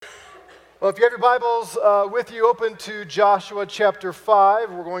Well, if you have your Bibles with you, open to Joshua chapter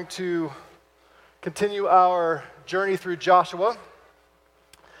 5. We're going to continue our journey through Joshua.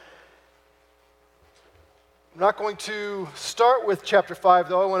 I'm not going to start with chapter 5,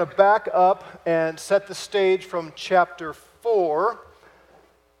 though. I want to back up and set the stage from chapter 4.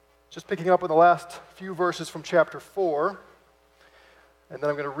 Just picking up on the last few verses from chapter 4. And then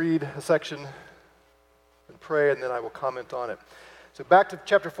I'm going to read a section and pray, and then I will comment on it. So back to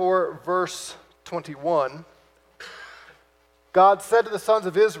chapter 4, verse 21. God said to the sons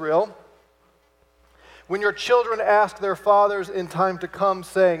of Israel, "When your children ask their fathers in time to come,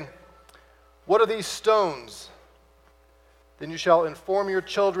 saying, 'What are these stones?' Then you shall inform your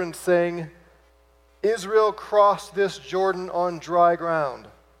children, saying, 'Israel crossed this Jordan on dry ground.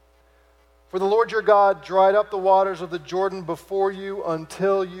 For the Lord your God dried up the waters of the Jordan before you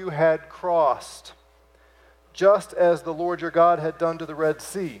until you had crossed, just as the Lord your God had done to the Red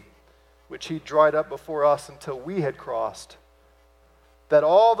Sea, which he dried up before us until we had crossed, that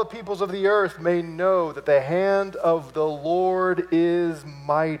all the peoples of the earth may know that the hand of the Lord is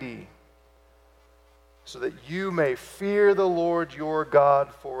mighty, so that you may fear the Lord your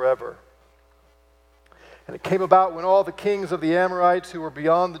God forever.' And it came about when all the kings of the Amorites who were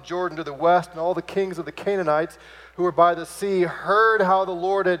beyond the Jordan to the west, and all the kings of the Canaanites who were by the sea, heard how the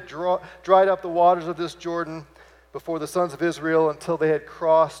Lord had dried up the waters of this Jordan before the sons of Israel until they had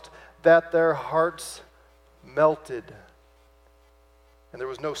crossed, that their hearts melted. And there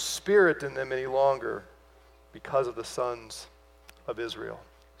was no spirit in them any longer because of the sons of Israel."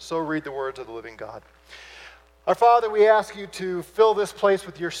 So read the words of the living God. Our Father, we ask you to fill this place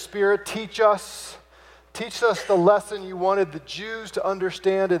with your Spirit. Teach us the lesson you wanted the Jews to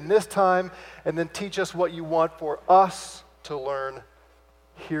understand in this time, and then teach us what you want for us to learn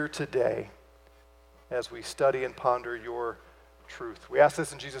here today as we study and ponder your truth. We ask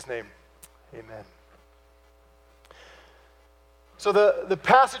this in Jesus' name. Amen. So the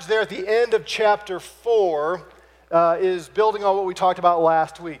passage there at the end of chapter 4 is building on what we talked about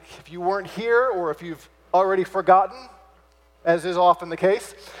last week. If you weren't here, or if you've already forgotten, as is often the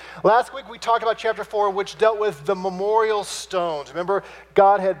case, last week we talked about chapter 4, which dealt with the memorial stones. Remember,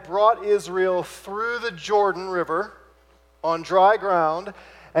 God had brought Israel through the Jordan River on dry ground,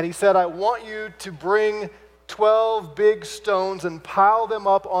 and he said, "I want you to bring 12 big stones and pile them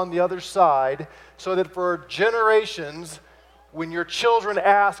up on the other side, so that for generations, when your children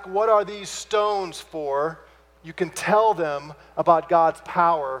ask, 'What are these stones for?' you can tell them about God's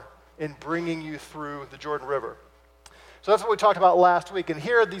power in bringing you through the Jordan River." So that's what we talked about last week. And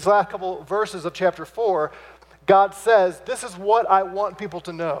here, these last couple verses of chapter 4, God says, this is what I want people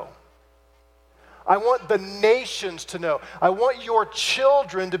to know. I want the nations to know. I want your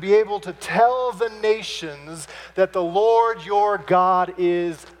children to be able to tell the nations that the Lord your God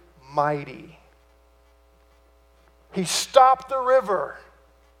is mighty. He stopped the river.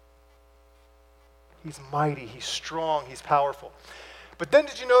 He's mighty, he's strong, he's powerful. But then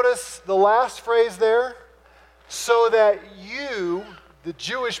did you notice the last phrase there? So that you, the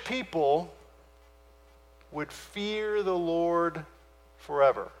Jewish people, would fear the Lord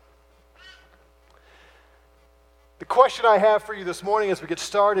forever. The question I have for you this morning as we get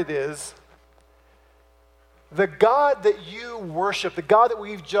started is, the God that you worship, the God that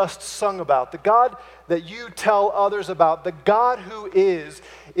we've just sung about, the God that you tell others about, the God who is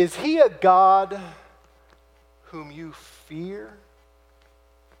he a God whom you fear?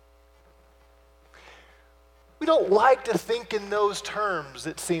 We don't like to think in those terms,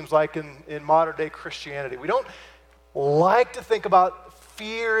 it seems like, in modern day Christianity. We don't like to think about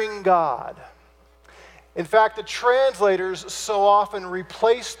fearing God. In fact, the translators so often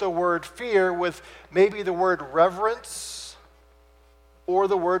replace the word fear with maybe the word reverence or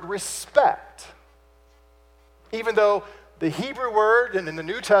the word respect. Even though the Hebrew word, and in the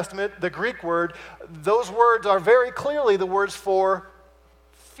New Testament, the Greek word, those words are very clearly the words for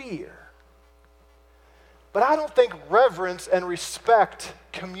fear. But I don't think reverence and respect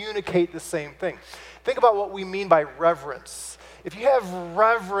communicate the same thing. Think about what we mean by reverence. If you have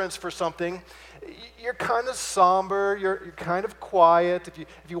reverence for something, you're kind of somber, you're kind of quiet. If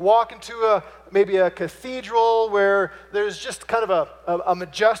you walk into maybe a cathedral where there's just kind of a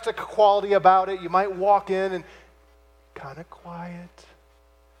majestic quality about it, you might walk in and kind of quiet.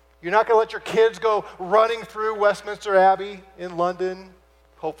 You're not going to let your kids go running through Westminster Abbey in London.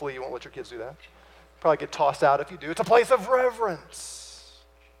 Hopefully you won't let your kids do that. Probably get tossed out if you do. It's a place of reverence.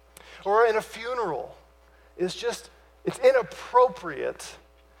 Or in a funeral, it's inappropriate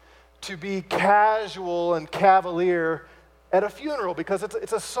to be casual and cavalier at a funeral because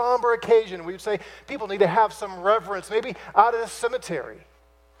it's a somber occasion. We'd say people need to have some reverence, maybe out at a cemetery.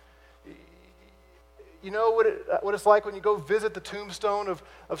 You know what it's like when you go visit the tombstone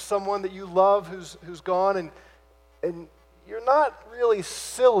of someone that you love who's gone, and you're not really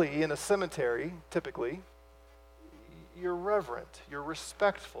silly in a cemetery, typically. You're reverent, you're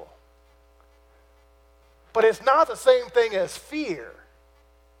respectful. But it's not the same thing as fear.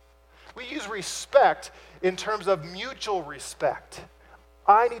 We use respect in terms of mutual respect.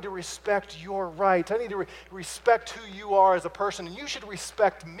 I need to respect your rights. I need to respect who you are as a person, and you should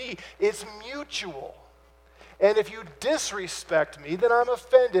respect me. It's mutual. And if you disrespect me, then I'm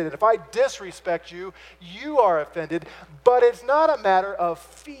offended. And if I disrespect you, you are offended. But it's not a matter of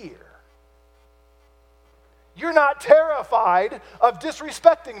fear. You're not terrified of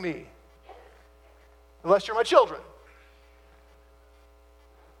disrespecting me, unless you're my children.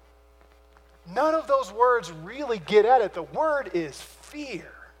 None of those words really get at it. The word is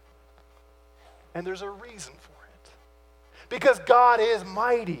fear. And there's a reason for it. Because God is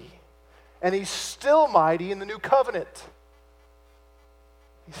mighty. And he's still mighty in the new covenant.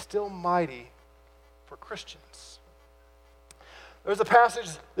 He's still mighty for Christians. There's a passage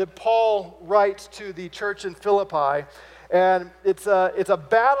that Paul writes to the church in Philippi, and it's a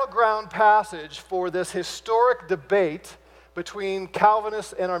battleground passage for this historic debate between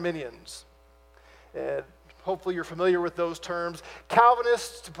Calvinists and Arminians. And hopefully you're familiar with those terms.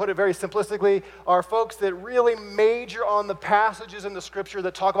 Calvinists, to put it very simplistically, are folks that really major on the passages in the Scripture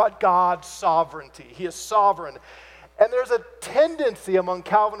that talk about God's sovereignty. He is sovereign. And there's a tendency among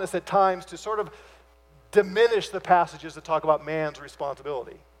Calvinists at times to sort of diminish the passages that talk about man's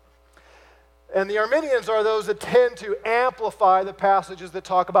responsibility. And the Arminians are those that tend to amplify the passages that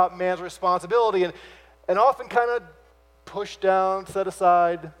talk about man's responsibility and often kind of push down, set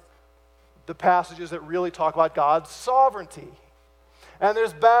aside the passages that really talk about God's sovereignty. And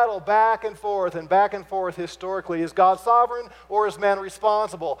there's battle back and forth historically. Is God sovereign or is man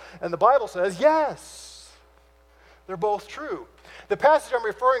responsible? And the Bible says, yes, they're both true. The passage I'm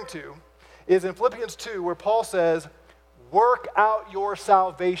referring to is in Philippians 2, where Paul says, work out your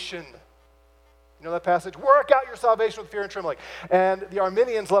salvation. You know that passage? Work out your salvation with fear and trembling. And the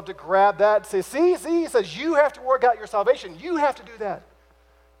Arminians love to grab that and say, see, he says, you have to work out your salvation. You have to do that.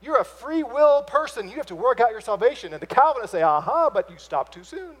 You're a free will person. You have to work out your salvation. And the Calvinists say, but you stopped too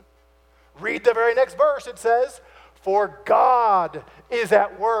soon. Read the very next verse. It says, for God is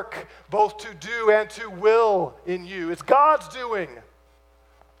at work both to do and to will in you. It's God's doing.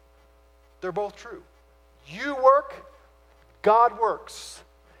 They're both true. You work, God works.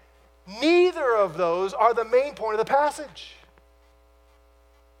 Neither of those are the main point of the passage.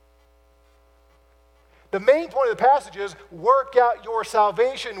 The main point of the passage is work out your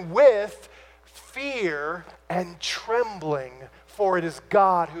salvation with fear and trembling, for it is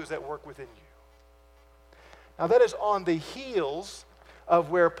God who is at work within you. Now that is on the heels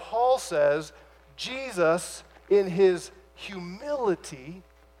of where Paul says Jesus, in his humility,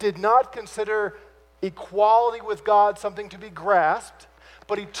 did not consider equality with God something to be grasped,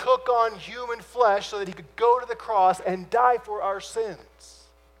 but he took on human flesh so that he could go to the cross and die for our sins.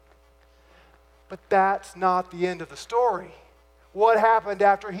 But that's not the end of the story. What happened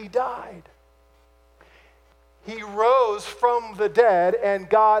after he died? He rose from the dead, and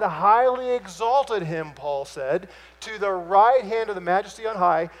God highly exalted him, Paul said, to the right hand of the Majesty on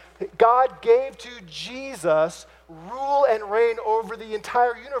high. God gave to Jesus rule and reign over the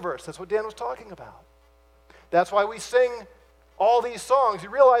entire universe. That's what Dan was talking about. That's why we sing all these songs. You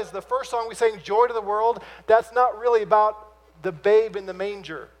realize the first song we sang, Joy to the World, that's not really about the babe in the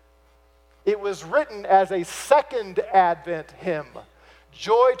manger. It was written as a second Advent hymn.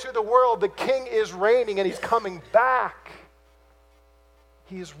 Joy to the world, the King is reigning and he's coming back.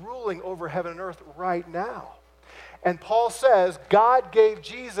 He is ruling over heaven and earth right now. And Paul says God gave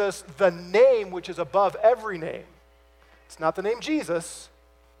Jesus the name which is above every name. It's not the name Jesus,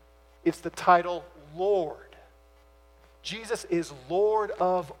 it's the title Lord. Jesus is Lord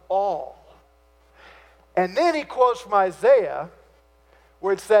of all. And then he quotes from Isaiah,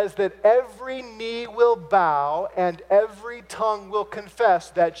 where it says that every knee will bow and every tongue will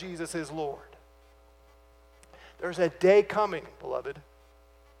confess that Jesus is Lord. There's a day coming, beloved.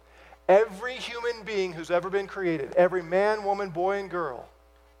 Every human being who's ever been created, every man, woman, boy, and girl,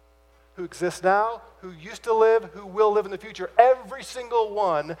 who exists now, who used to live, who will live in the future, every single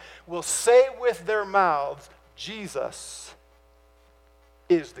one will say with their mouths, Jesus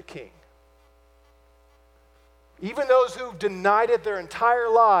is the King. Even those who've denied it their entire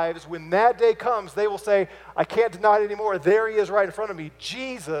lives, when that day comes, they will say, I can't deny it anymore. There he is right in front of me.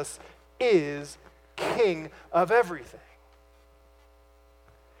 Jesus is King of everything.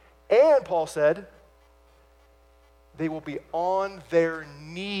 And Paul said, they will be on their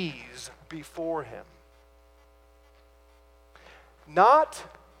knees before him. Not,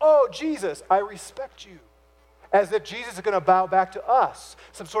 oh, Jesus, I respect you. As if Jesus is going to bow back to us.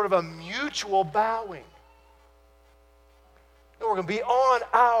 Some sort of a mutual bowing. No, we're going to be on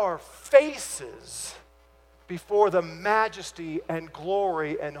our faces before the majesty and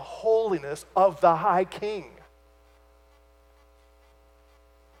glory and holiness of the High King.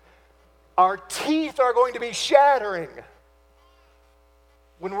 Our teeth are going to be shattering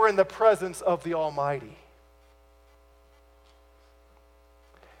when we're in the presence of the Almighty.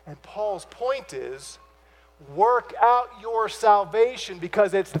 And Paul's point is, work out your salvation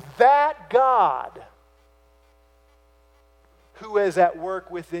because it's that God who is at work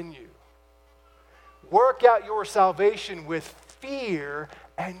within you. Work out your salvation with fear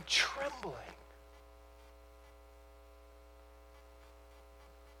and trembling.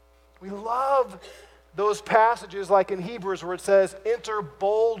 We love those passages like in Hebrews where it says, enter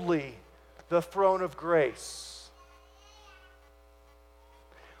boldly the throne of grace.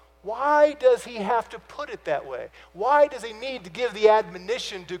 Why does he have to put it that way? Why does he need to give the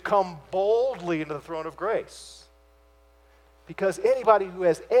admonition to come boldly into the throne of grace? Because anybody who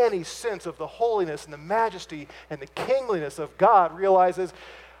has any sense of the holiness and the majesty and the kingliness of God realizes,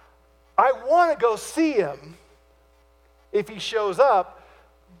 I want to go see him if he shows up,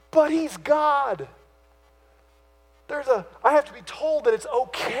 but he's God. I have to be told that it's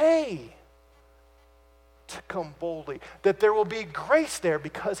okay to come boldly, that there will be grace there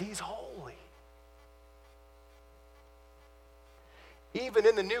because he's holy. Even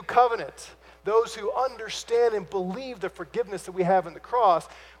in the new covenant, those who understand and believe the forgiveness that we have in the cross,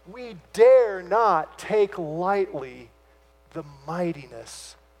 we dare not take lightly the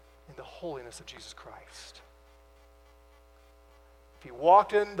mightiness and the holiness of Jesus Christ. If he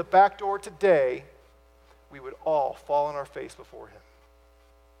walked in the back door today, we would all fall on our face before him.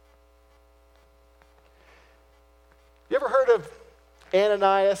 You ever heard of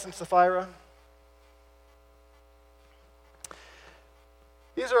Ananias and Sapphira?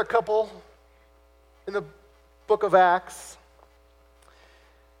 These are a couple in the book of Acts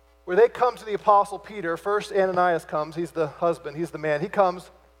where they come to the Apostle Peter. First, Ananias comes. He's the husband. He's the man. He comes,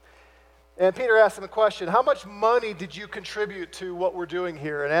 and Peter asks him a question. How much money did you contribute to what we're doing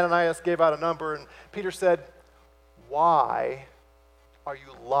here? And Ananias gave out a number, and Peter said, why are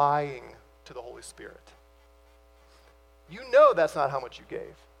you lying to the Holy Spirit? You know that's not how much you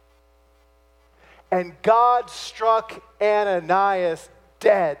gave. And God struck Ananias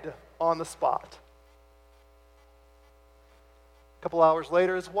dead on the spot. A couple hours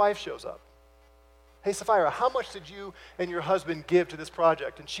later, his wife shows up. Hey, Sapphira, how much did you and your husband give to this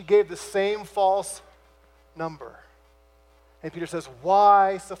project? And she gave the same false number. And Peter says,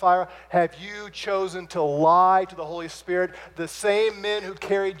 why, Sapphira, have you chosen to lie to the Holy Spirit? The same men who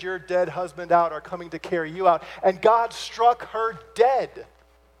carried your dead husband out are coming to carry you out. And God struck her dead.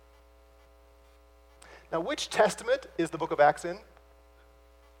 Now, which testament is the book of Acts in?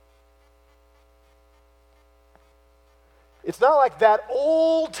 It's not like that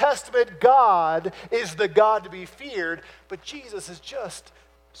Old Testament God is the God to be feared, but Jesus is just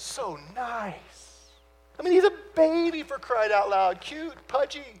so nice. I mean, he's a baby, for crying out loud. Cute,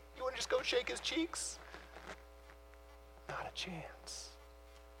 pudgy. You want to just go shake his cheeks? Not a chance.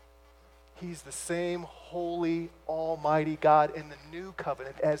 He's the same holy, almighty God in the new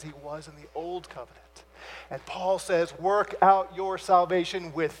covenant as he was in the old covenant. And Paul says, work out your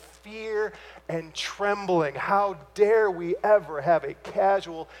salvation with fear and trembling. How dare we ever have a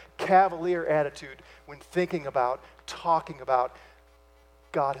casual, cavalier attitude when thinking about, talking about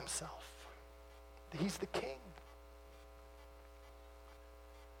God himself? He's the King.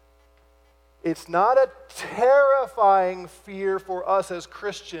 It's not a terrifying fear for us as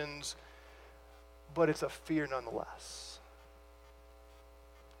Christians, but it's a fear nonetheless.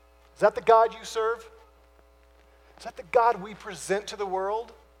 Is that the God you serve? Is that the God we present to the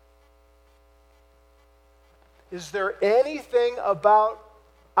world? Is there anything about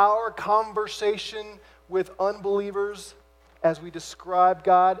our conversation with unbelievers as we describe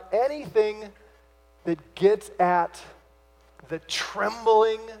God, anything that gets at the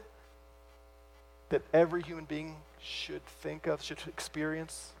trembling that every human being should think of, should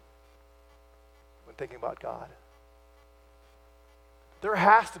experience when thinking about God? There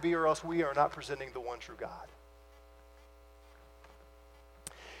has to be, or else we are not presenting the one true God.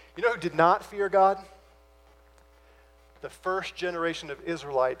 You know who did not fear God? The first generation of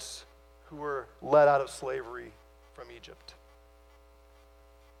Israelites who were led out of slavery from Egypt.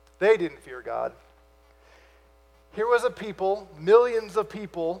 They didn't fear God. Here was a people, millions of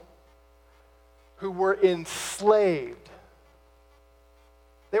people, who were enslaved.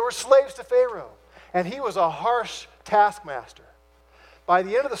 They were slaves to Pharaoh, and he was a harsh taskmaster. By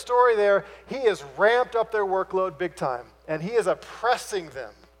the end of the story there, he has ramped up their workload big time, and he is oppressing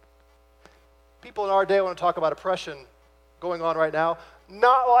them. People in our day want to talk about oppression going on right now.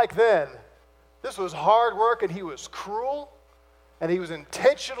 Not like then. This was hard work, and he was cruel, and he was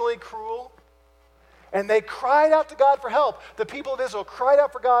intentionally cruel. And they cried out to God for help. The people of Israel cried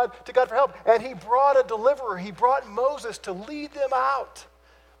out to God for help, and he brought a deliverer. He brought Moses to lead them out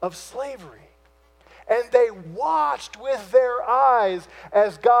of slavery. And they watched with their eyes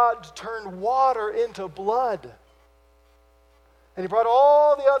as God turned water into blood. And he brought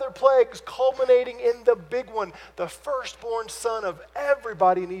all the other plagues, culminating in the big one. The firstborn son of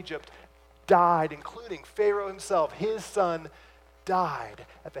everybody in Egypt died, including Pharaoh himself. His son died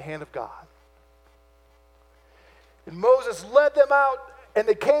at the hand of God. And Moses led them out, and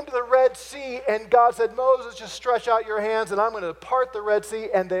they came to the Red Sea, and God said, Moses, just stretch out your hands, and I'm going to part the Red Sea.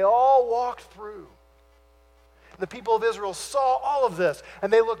 And they all walked through. And the people of Israel saw all of this,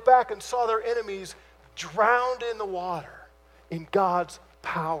 and they looked back and saw their enemies drowned in the water in God's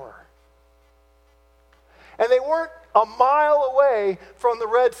power. And they weren't a mile away from the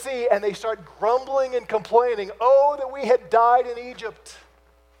Red Sea, and they start grumbling and complaining, oh, that we had died in Egypt.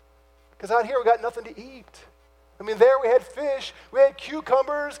 Because out here we got nothing to eat. I mean, there we had fish, we had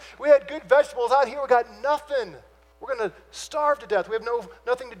cucumbers, we had good vegetables. Out here we got nothing. We're going to starve to death. We have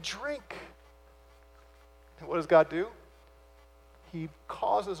nothing to drink. And what does God do? He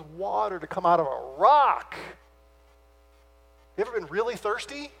causes water to come out of a rock. You ever been really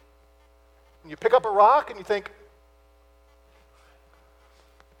thirsty? And you pick up a rock and you think,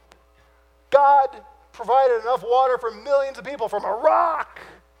 God provided enough water for millions of people from a rock.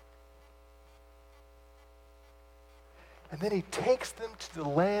 And then he takes them to the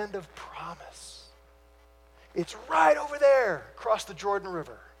land of promise. It's right over there across the Jordan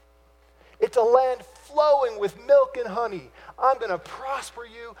River. It's a land flowing with milk and honey. I'm going to prosper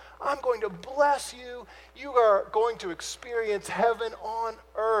you. I'm going to bless you. You are going to experience heaven on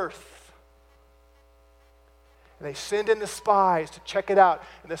earth. And they send in the spies to check it out.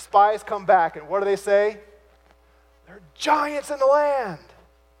 And the spies come back, and what do they say? There are giants in the land.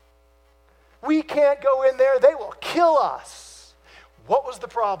 We can't go in there. They will kill us. What was the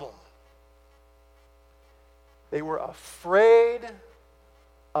problem? They were afraid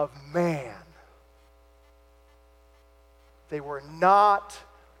of man. They were not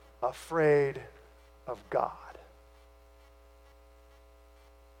afraid of God.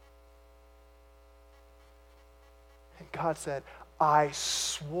 And God said, I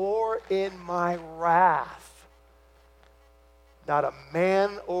swore in my wrath, not a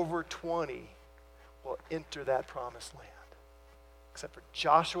man over 20 will enter that promised land, except for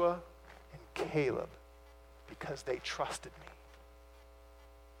Joshua and Caleb, because they trusted me.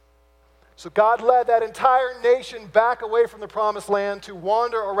 So God led that entire nation back away from the promised land to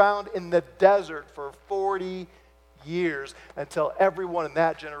wander around in the desert for 40 years until everyone in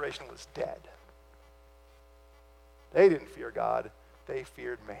that generation was dead. They didn't fear God, they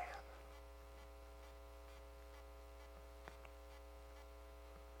feared man.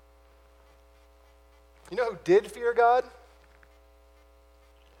 You know who did fear God?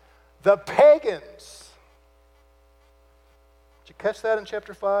 The pagans. Did you catch that in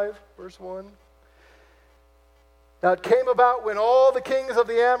chapter 5, verse 1? Now it came about when all the kings of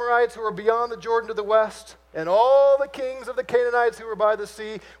the Amorites who were beyond the Jordan to the west, and all the kings of the Canaanites who were by the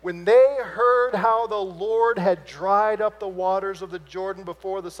sea, when they heard how the Lord had dried up the waters of the Jordan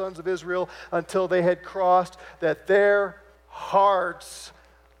before the sons of Israel until they had crossed, that their hearts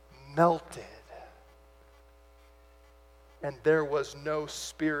melted. And there was no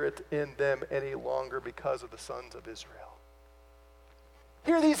spirit in them any longer because of the sons of Israel.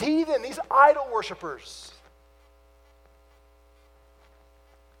 Here are these heathen, these idol worshipers.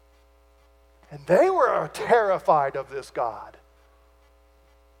 And they were terrified of this God.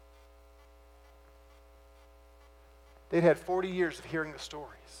 They'd had 40 years of hearing the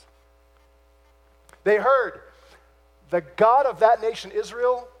stories. They heard the God of that nation,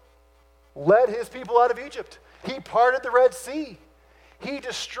 Israel, led his people out of Egypt. He parted the Red Sea. He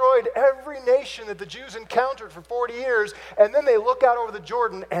destroyed every nation that the Jews encountered for 40 years. And then they look out over the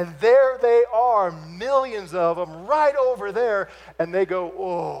Jordan, and there they are, millions of them, right over there. And they go,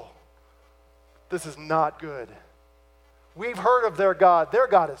 oh, this is not good. We've heard of their God. Their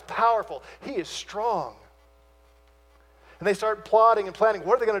God is powerful. He is strong. And they start plotting and planning.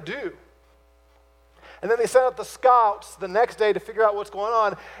 What are they going to do? And then they sent out the scouts the next day to figure out what's going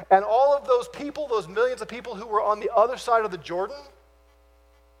on. And all of those people, those millions of people who were on the other side of the Jordan,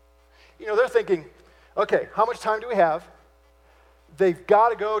 you know, they're thinking, okay, how much time do we have? they've got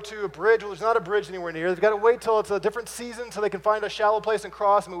to go to a bridge. Well, there's not a bridge anywhere near. They've got to wait till it's a different season so they can find a shallow place and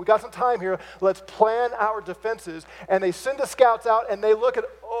cross. I mean, we got some time here. Let's plan our defenses. And they send the scouts out, and they look at,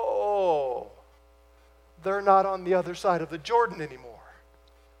 they're not on the other side of the Jordan anymore.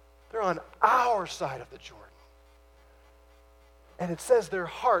 They're on our side of the Jordan. And it says their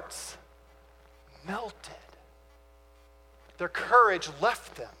hearts melted. Their courage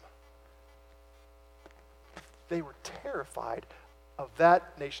left them. They were terrified of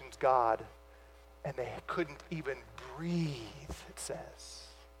that nation's God, and they couldn't even breathe, it says,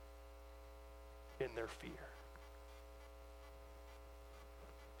 in their fear.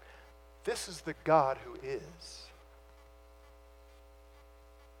 This is the God who is.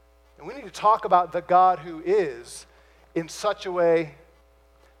 And we need to talk about the God who is in such a way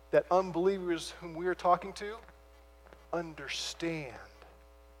that unbelievers whom we are talking to understand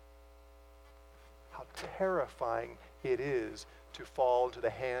how terrifying it is to fall into the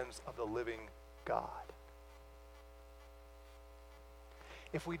hands of the living God.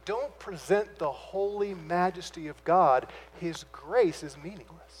 If we don't present the holy majesty of God, His grace is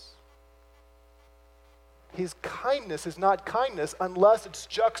meaningless. His kindness is not kindness unless it's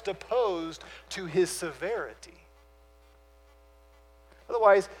juxtaposed to His severity.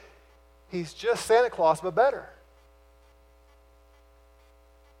 Otherwise, He's just Santa Claus, but better.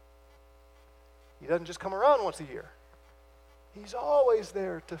 He doesn't just come around once a year. He's always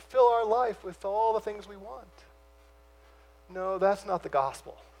there to fill our life with all the things we want. No, that's not the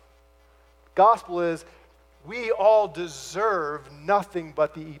gospel. Gospel is we all deserve nothing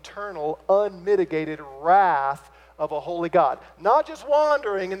but the eternal, unmitigated wrath of a holy God. Not just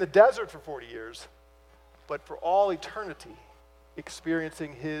wandering in the desert for 40 years, but for all eternity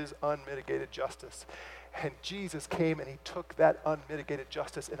experiencing His unmitigated justice. And Jesus came and He took that unmitigated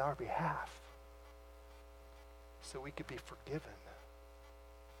justice in our behalf so we could be forgiven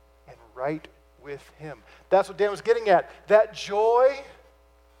and right with Him. That's what Dan was getting at. That joy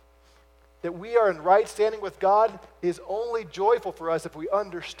that we are in right standing with God is only joyful for us if we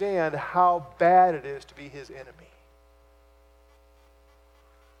understand how bad it is to be His enemy.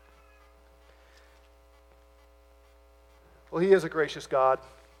 Well, He is a gracious God.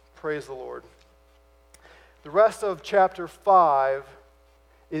 Praise the Lord. The rest of chapter 5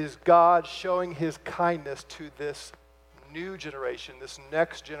 is God showing His kindness to this new generation, this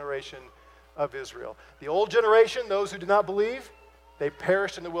next generation of Israel. The old generation, those who did not believe, they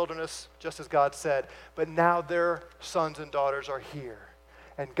perished in the wilderness, just as God said. But now their sons and daughters are here,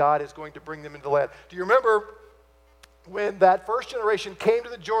 and God is going to bring them into the land. Do you remember when that first generation came to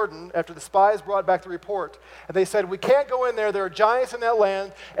the Jordan after the spies brought back the report, and they said, we can't go in there, there are giants in that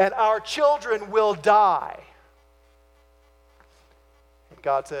land, and our children will die. And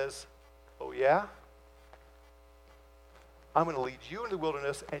God says, oh yeah? I'm going to lead you into the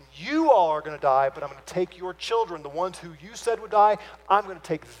wilderness, and you all are going to die, but I'm going to take your children, the ones who you said would die, I'm going to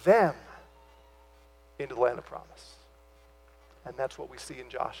take them into the land of promise. And that's what we see in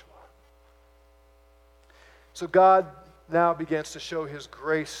Joshua. So God now begins to show His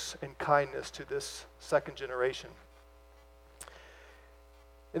grace and kindness to this second generation.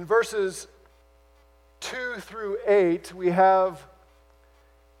 In verses 2 through 8, we have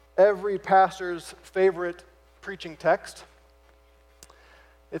every pastor's favorite preaching text.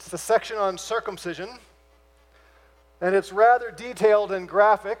 It's the section on circumcision, and it's rather detailed and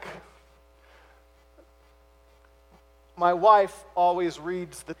graphic. My wife always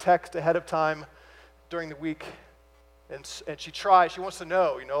reads the text ahead of time during the week, and she wants to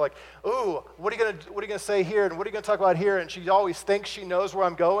know, like, ooh, what are you gonna say here, and what are you gonna talk about here? And she always thinks she knows where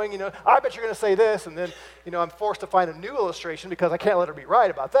I'm going. I bet you're gonna say this, and then I'm forced to find a new illustration because I can't let her be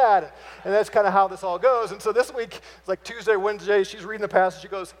right about that, and that's kind of how this all goes. And so this week, it's like Tuesday, Wednesday, she's reading the passage. She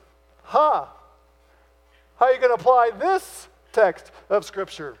goes, how are you gonna apply this text of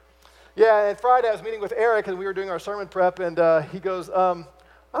Scripture? Yeah, and Friday I was meeting with Eric, and we were doing our sermon prep, and he goes,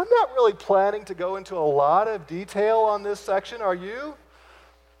 I'm not really planning to go into a lot of detail on this section, are you?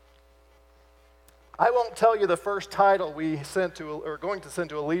 I won't tell you the first title we going to send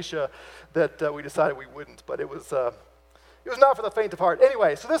to Alicia that we decided we wouldn't, but it was not for the faint of heart.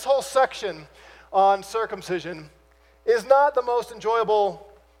 Anyway, so this whole section on circumcision is not the most enjoyable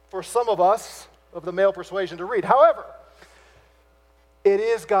for some of us of the male persuasion to read. However, it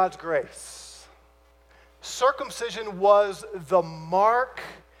is God's grace. Circumcision was the mark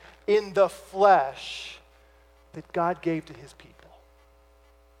in the flesh that God gave to His people.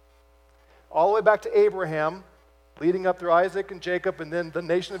 All the way back to Abraham, leading up through Isaac and Jacob, and then the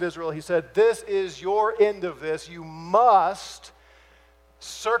nation of Israel, He said, this is your end of this. You must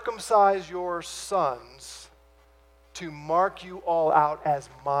circumcise your sons to mark you all out as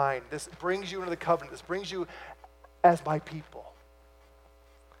mine. This brings you into the covenant. This brings you as my people.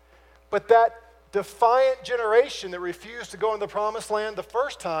 But that defiant generation that refused to go into the promised land the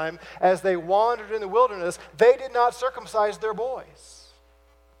first time, as they wandered in the wilderness, they did not circumcise their boys.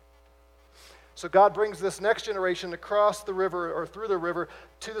 So God brings this next generation across the river or through the river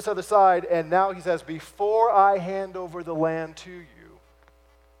to this other side, and now he says, before I hand over the land to you,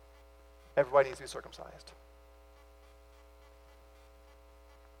 everybody needs to be circumcised.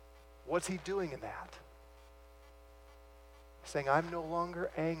 What's he doing in that? Saying, I'm no longer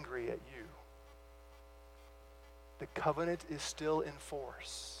angry at you. The covenant is still in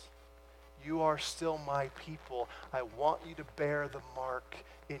force. You are still my people. I want you to bear the mark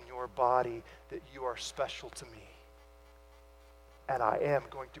in your body that you are special to me. And I am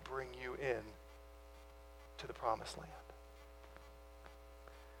going to bring you in to the promised land.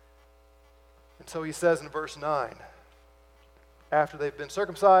 And so he says in verse 9, after they've been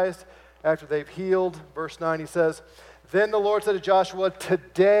circumcised, after they've healed, verse 9, he says, then the Lord said to Joshua,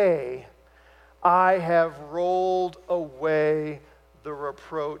 today I have rolled away the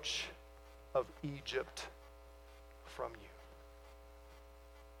reproach of Egypt from you.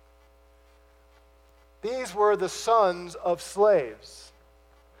 These were the sons of slaves.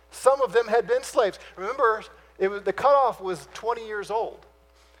 Some of them had been slaves. Remember, the cutoff was 20 years old.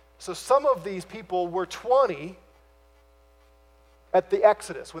 So some of these people were 20 at the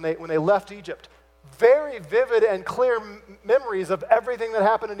Exodus, when they left Egypt. Very vivid and clear memories of everything that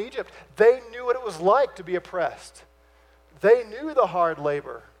happened in Egypt. They knew what it was like to be oppressed. They knew the hard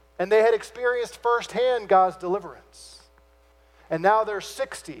labor, and they had experienced firsthand God's deliverance. And now they're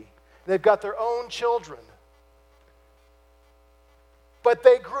 60. They've got their own children. But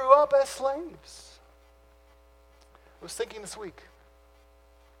they grew up as slaves. I was thinking this week,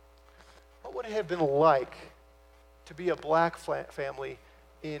 what would it have been like to be a black family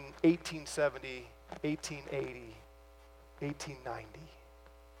in 1870, 1880, 1890?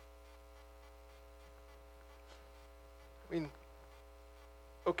 I mean,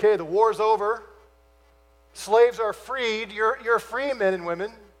 okay, the war's over. Slaves are freed. You're free, men and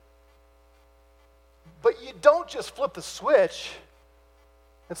women. But you don't just flip the switch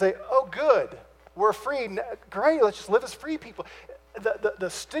and say, oh, good, we're free. Great, let's just live as free people. The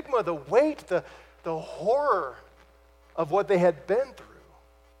stigma, the weight, the horror of what they had been through,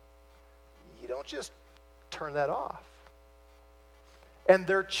 you don't just turn that off. And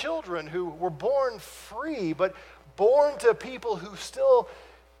their children who were born free, but born to people who still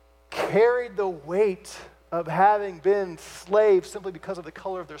carried the weight of having been slaves simply because of the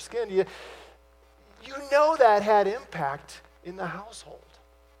color of their skin, you know that had impact in the household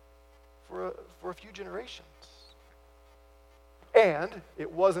for a few generations. And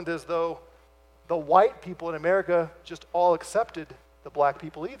it wasn't as though the white people in America just all accepted the black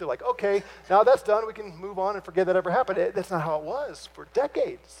people either. Like, okay, now that's done, we can move on and forget that ever happened. That's not how it was for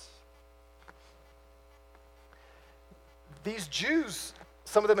decades. These Jews,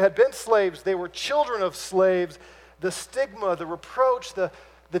 some of them had been slaves. They were children of slaves. The stigma, the reproach, the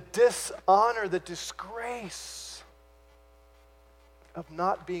dishonor, the disgrace of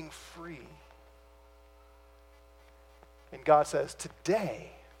not being free. And God says,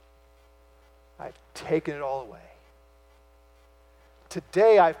 today, I've taken it all away.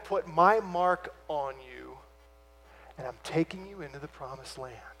 Today, I've put my mark on you, and I'm taking you into the promised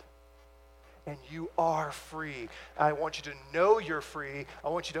land. And you are free. I want you to know you're free. I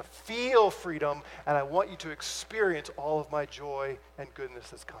want you to feel freedom, and I want you to experience all of my joy and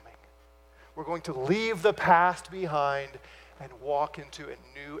goodness that's coming. We're going to leave the past behind and walk into a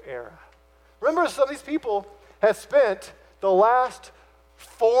new era. Remember, some of these people have spent the last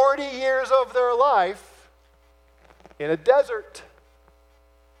 40 years of their life in a desert.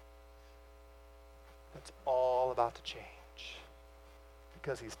 That's all about to change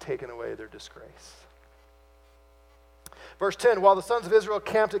because he's taken away their disgrace. Verse 10, while the sons of Israel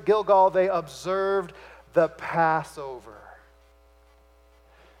camped at Gilgal, they observed the Passover.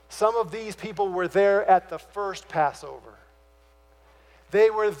 Some of these people were there at the first Passover.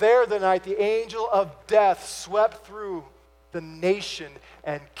 They were there the night the angel of death swept through the nation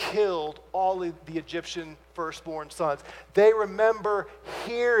and killed all of the Egyptian firstborn sons. They remember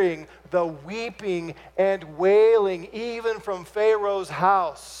hearing the weeping and wailing even from Pharaoh's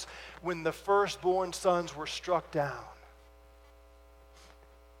house when the firstborn sons were struck down.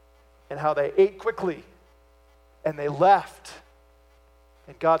 And how they ate quickly and they left.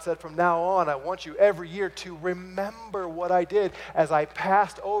 And God said, from now on, I want you every year to remember what I did as I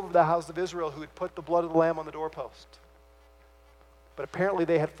passed over the house of Israel who had put the blood of the lamb on the doorpost. But apparently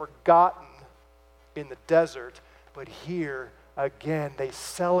they had forgotten in the desert But here, again, they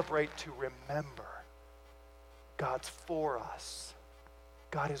celebrate to remember God's for us.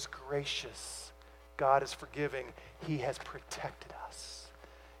 God is gracious. God is forgiving. He has protected us.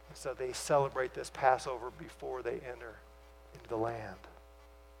 And so they celebrate this Passover before they enter into the land.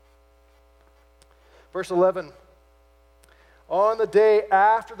 Verse 11, on the day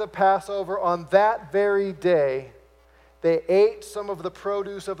after the Passover, on that very day, they ate some of the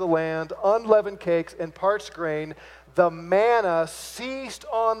produce of the land, unleavened cakes and parched grain. The manna ceased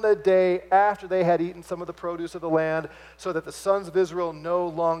on the day after they had eaten some of the produce of the land, so that the sons of Israel no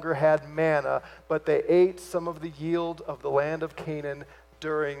longer had manna, but they ate some of the yield of the land of Canaan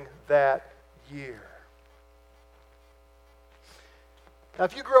during that year. Now,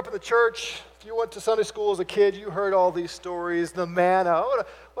 if you grew up in the church, if you went to Sunday school as a kid, you heard all these stories. The manna,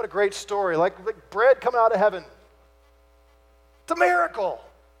 what a great story. Like bread coming out of heaven. It's a miracle.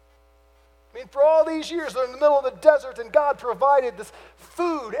 I mean, for all these years, they're in the middle of the desert, and God provided this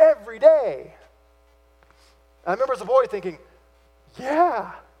food every day. I remember as a boy thinking,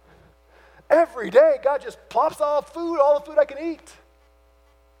 yeah, every day God just plops all the food I can eat.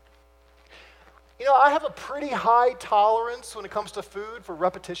 You know, I have a pretty high tolerance when it comes to food for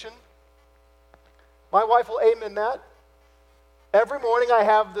repetition. My wife will amen that. Every morning I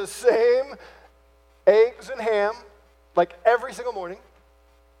have the same eggs and ham, like every single morning.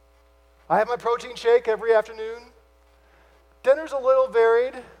 I have my protein shake every afternoon. Dinner's a little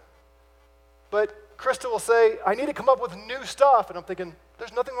varied, but Krista will say, I need to come up with new stuff. And I'm thinking,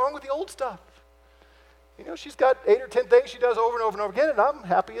 there's nothing wrong with the old stuff. You know, she's got 8 or 10 things she does over and over and over again, and I'm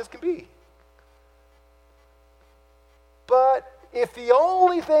happy as can be. But if the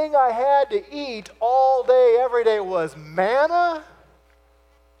only thing I had to eat all day, every day was manna, I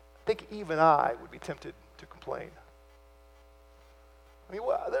think even I would be tempted to complain. I mean,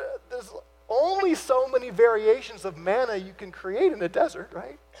 there's only so many variations of manna you can create in a desert,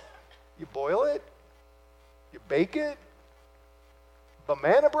 right? You boil it, you bake it,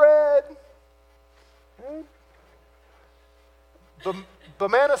 banana bread, right?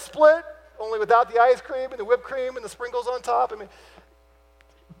 Banana split, only without the ice cream and the whipped cream and the sprinkles on top. I mean,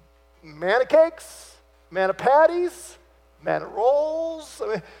 manna cakes, manna patties, manna rolls. I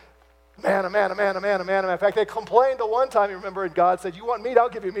mean, manna. In fact, they complained the one time, you remember, and God said, you want meat? I'll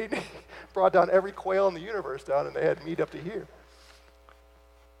give you meat. Brought down every quail in the universe down, and they had meat up to here.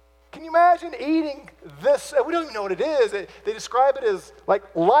 Can you imagine eating this? We don't even know what it is. They describe it as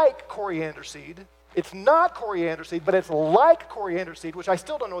like coriander seed. It's not coriander seed, but it's like coriander seed, which I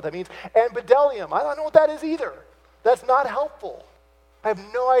still don't know what that means. And bdellium. I don't know what that is either. That's not helpful. I have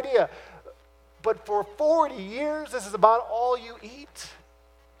no idea. But for 40 years, this is about all you eat.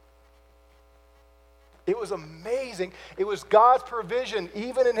 It was amazing. It was God's provision.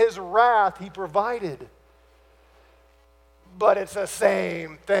 Even in his wrath, he provided. But it's the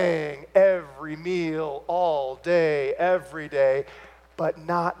same thing every meal, all day, every day, but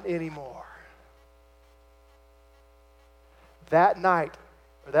not anymore. That night,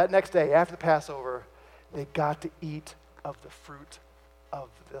 or that next day after the Passover, they got to eat of the fruit of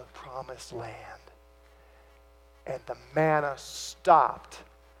the promised land. And the manna stopped,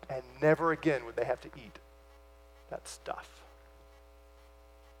 and never again would they have to eat that stuff.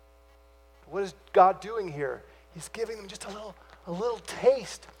 What is God doing here? He's giving them just a little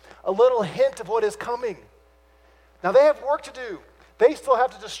taste, a little hint of what is coming. Now they have work to do. They still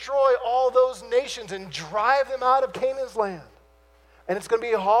have to destroy all those nations and drive them out of Canaan's land. And it's going to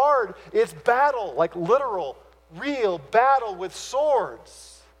be hard. It's battle, like literal, real battle with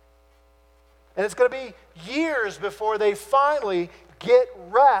swords. And it's going to be years before they finally get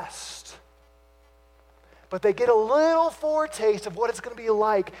rest. But they get a little foretaste of what it's going to be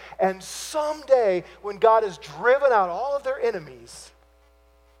like. And someday, when God has driven out all of their enemies,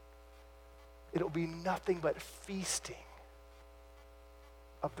 it'll be nothing but feasting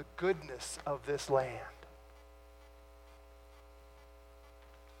of the goodness of this land.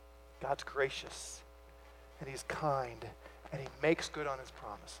 God's gracious, and he's kind, and he makes good on his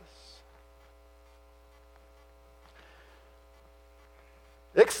promises.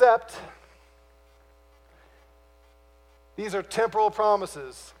 Except, these are temporal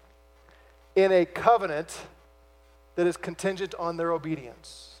promises in a covenant that is contingent on their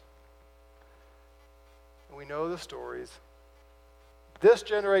obedience. And we know the stories. This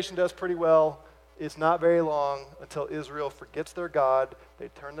generation does pretty well. It's not very long until Israel forgets their God. They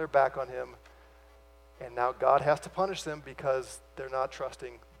turn their back on him. And now God has to punish them because they're not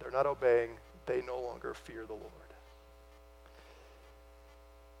trusting, they're not obeying, they no longer fear the Lord.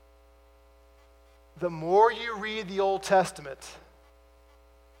 The more you read the Old Testament,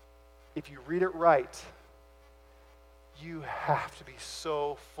 if you read it right, you have to be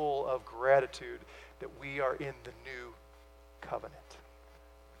so full of gratitude that we are in the new covenant.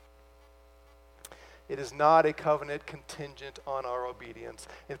 It is not a covenant contingent on our obedience.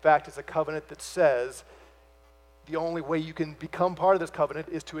 In fact, it's a covenant that says the only way you can become part of this covenant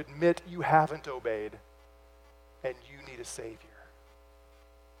is to admit you haven't obeyed and you need a Savior.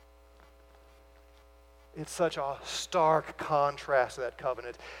 It's such a stark contrast to that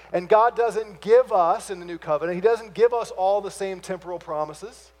covenant. And God doesn't give us, in the new covenant, He doesn't give us all the same temporal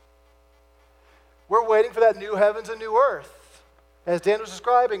promises. We're waiting for that new heavens and new earth, as Dan was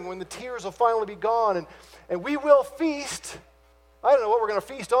describing, when the tears will finally be gone. And we will feast. I don't know what we're going to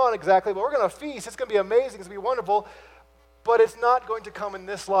feast on exactly, but we're going to feast. It's going to be amazing. It's going to be wonderful. But it's not going to come in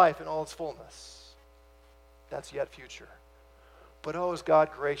this life in all its fullness. That's yet future. But oh, is God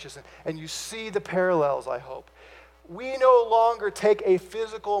gracious. And you see the parallels, I hope. We no longer take a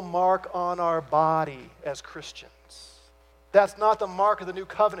physical mark on our body as Christians. That's not the mark of the new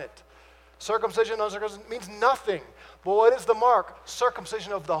covenant. Circumcision, uncircumcision means nothing. But what is the mark?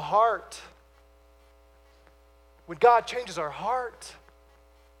 Circumcision of the heart. When God changes our heart,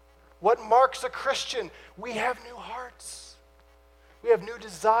 what marks a Christian? We have new hearts. We have new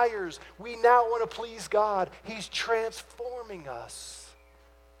desires. We now want to please God. He's transforming us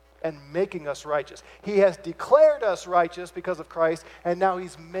and making us righteous. He has declared us righteous because of Christ, and now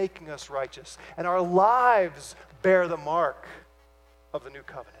He's making us righteous. And our lives bear the mark of the new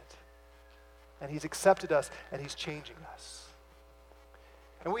covenant. And He's accepted us, and He's changing us.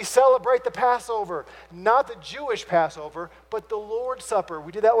 And we celebrate the Passover, not the Jewish Passover, but the Lord's Supper.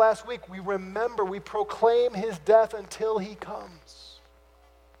 We did that last week. We remember, we proclaim His death until He comes.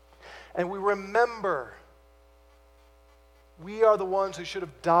 And we remember we are the ones who should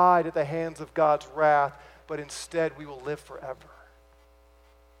have died at the hands of God's wrath, but instead we will live forever.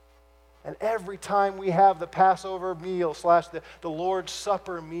 And every time we have the Passover meal / the Lord's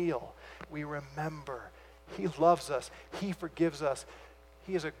Supper meal, we remember He loves us, He forgives us.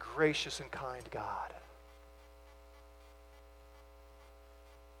 He is a gracious and kind God.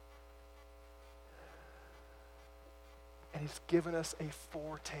 And He's given us a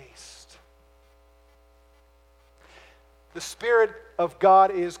foretaste. The Spirit of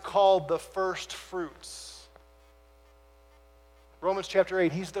God is called the first fruits. Romans chapter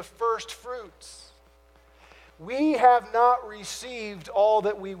 8, He's the first fruits. We have not received all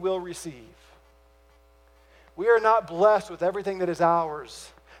that we will receive. We are not blessed with everything that is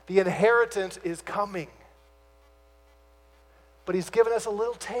ours. The inheritance is coming. But He's given us a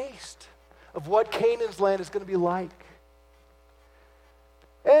little taste of what Canaan's land is going to be like.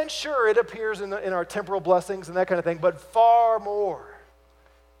 And sure, it appears in our temporal blessings and that kind of thing, but far more,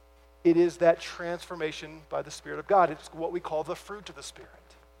 it is that transformation by the Spirit of God. It's what we call the fruit of the Spirit.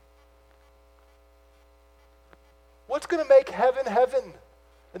 What's going to make heaven, heaven?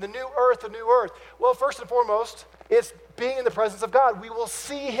 And the new earth, the new earth? Well, first and foremost, it's being in the presence of God. We will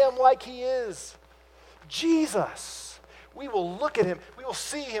see Him like He is. Jesus. We will look at Him. We will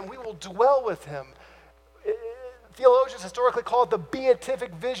see Him. We will dwell with Him. Theologians historically call it the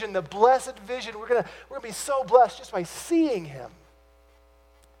beatific vision, the blessed vision. We're gonna be so blessed just by seeing Him.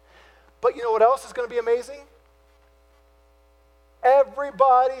 But you know what else is going to be amazing?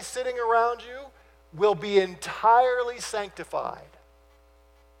 Everybody sitting around you will be entirely sanctified.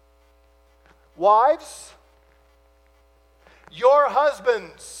 Wives, your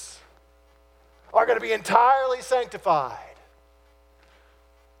husbands are going to be entirely sanctified.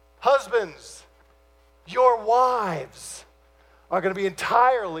 Husbands, your wives are going to be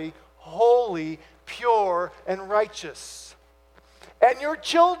entirely holy, pure, and righteous. And your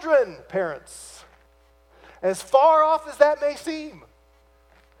children, parents, as far off as that may seem,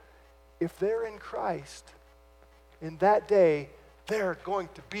 if they're in Christ, in that day, they're going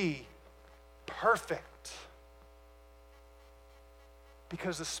to be perfect.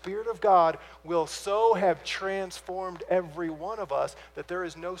 Because the Spirit of God will so have transformed every one of us that there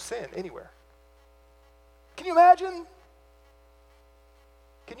is no sin anywhere. Can you imagine?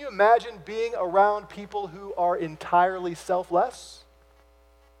 Can you imagine being around people who are entirely selfless?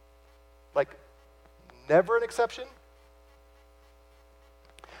 Like, never an exception?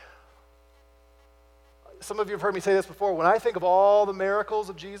 Some of you have heard me say this before. When I think of all the miracles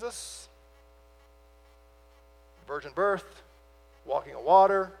of Jesus, virgin birth, walking on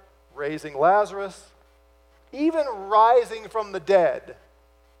water, raising Lazarus, even rising from the dead,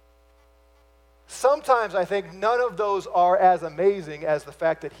 sometimes I think none of those are as amazing as the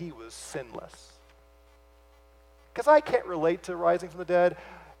fact that He was sinless. Because I can't relate to rising from the dead,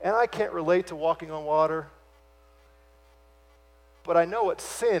 and I can't relate to walking on water. But I know what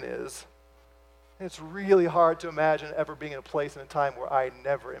sin is, And it's really hard to imagine ever being in a place and a time where I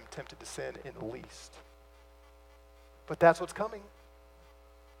never am tempted to sin in the least. But that's what's coming.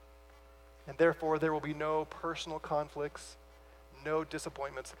 And therefore, there will be no personal conflicts, no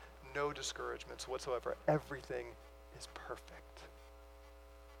disappointments, no discouragements whatsoever. Everything is perfect.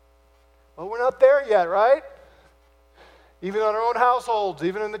 Well, we're not there yet, right? Even in our own households,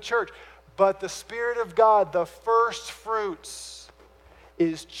 even in the church. But the Spirit of God, the first fruits,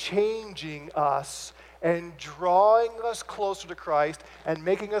 is changing us and drawing us closer to Christ and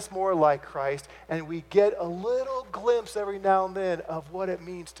making us more like Christ. And we get a little glimpse every now and then of what it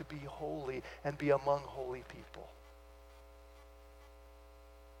means to be holy and be among holy people.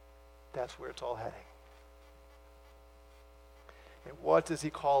 That's where it's all heading. And what does he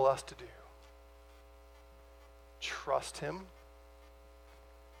call us to do? Trust him,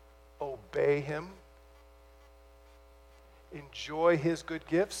 obey him, enjoy his good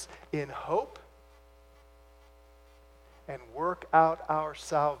gifts in hope, and work out our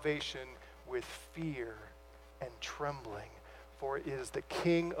salvation with fear and trembling. For it is the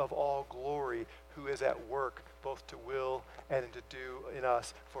King of all glory who is at work both to will and to do in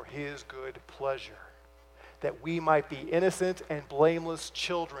us for his good pleasure, that we might be innocent and blameless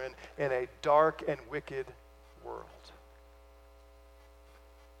children in a dark and wicked world.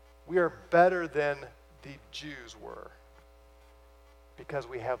 We are better than the Jews were because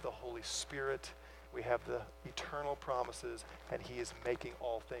we have the Holy Spirit, we have the eternal promises, and he is making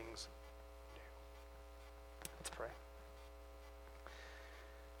all things new. Let's pray.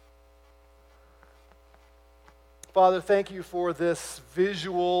 Father, thank you for this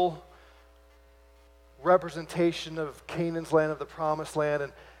visual representation of Canaan's land, of the promised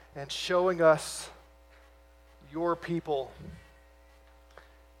land, and showing us your people,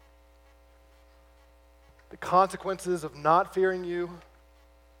 the consequences of not fearing you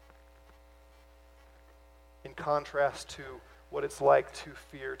in contrast to what it's like to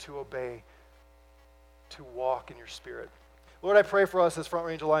fear, to obey, to walk in your Spirit. Lord, I pray for us as Front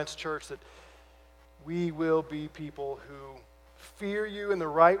Range Alliance Church that we will be people who fear you in the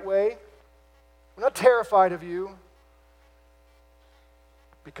right way. We're not terrified of you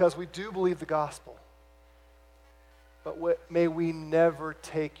because we do believe the gospel. But may we never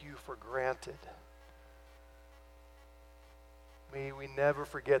take you for granted. May we never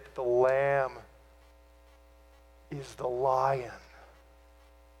forget that the Lamb is the Lion.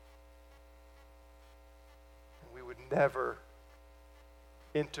 And we would never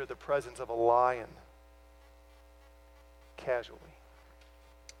enter the presence of a lion casually.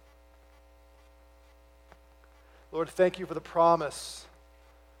 Lord, thank you for the promise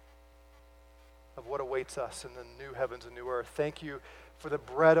of what awaits us in the new heavens and new earth. Thank you for the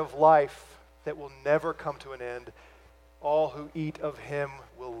bread of life that will never come to an end. All who eat of him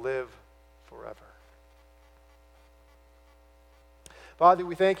will live forever. Father,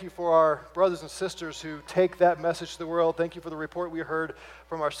 we thank you for our brothers and sisters who take that message to the world. Thank you for the report we heard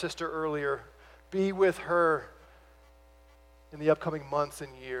from our sister earlier. Be with her in the upcoming months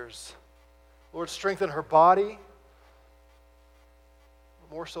and years. Lord, strengthen her body.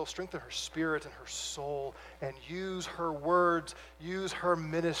 More so, strengthen her spirit and her soul, and use her words, use her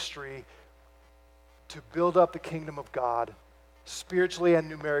ministry to build up the kingdom of God, spiritually and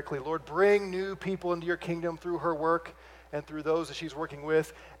numerically. Lord, bring new people into your kingdom through her work and through those that she's working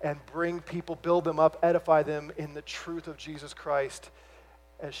with, and bring people, build them up, edify them in the truth of Jesus Christ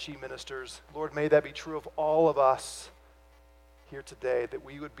as she ministers. Lord, may that be true of all of us here today, that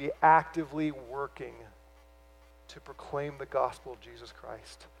we would be actively working to proclaim the gospel of Jesus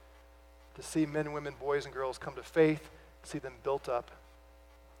Christ, to see men, women, boys, and girls come to faith, see them built up,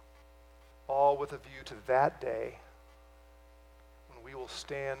 all with a view to that day when we will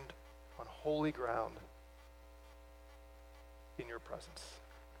stand on holy ground in your presence.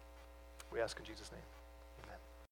 We ask in Jesus' name, amen.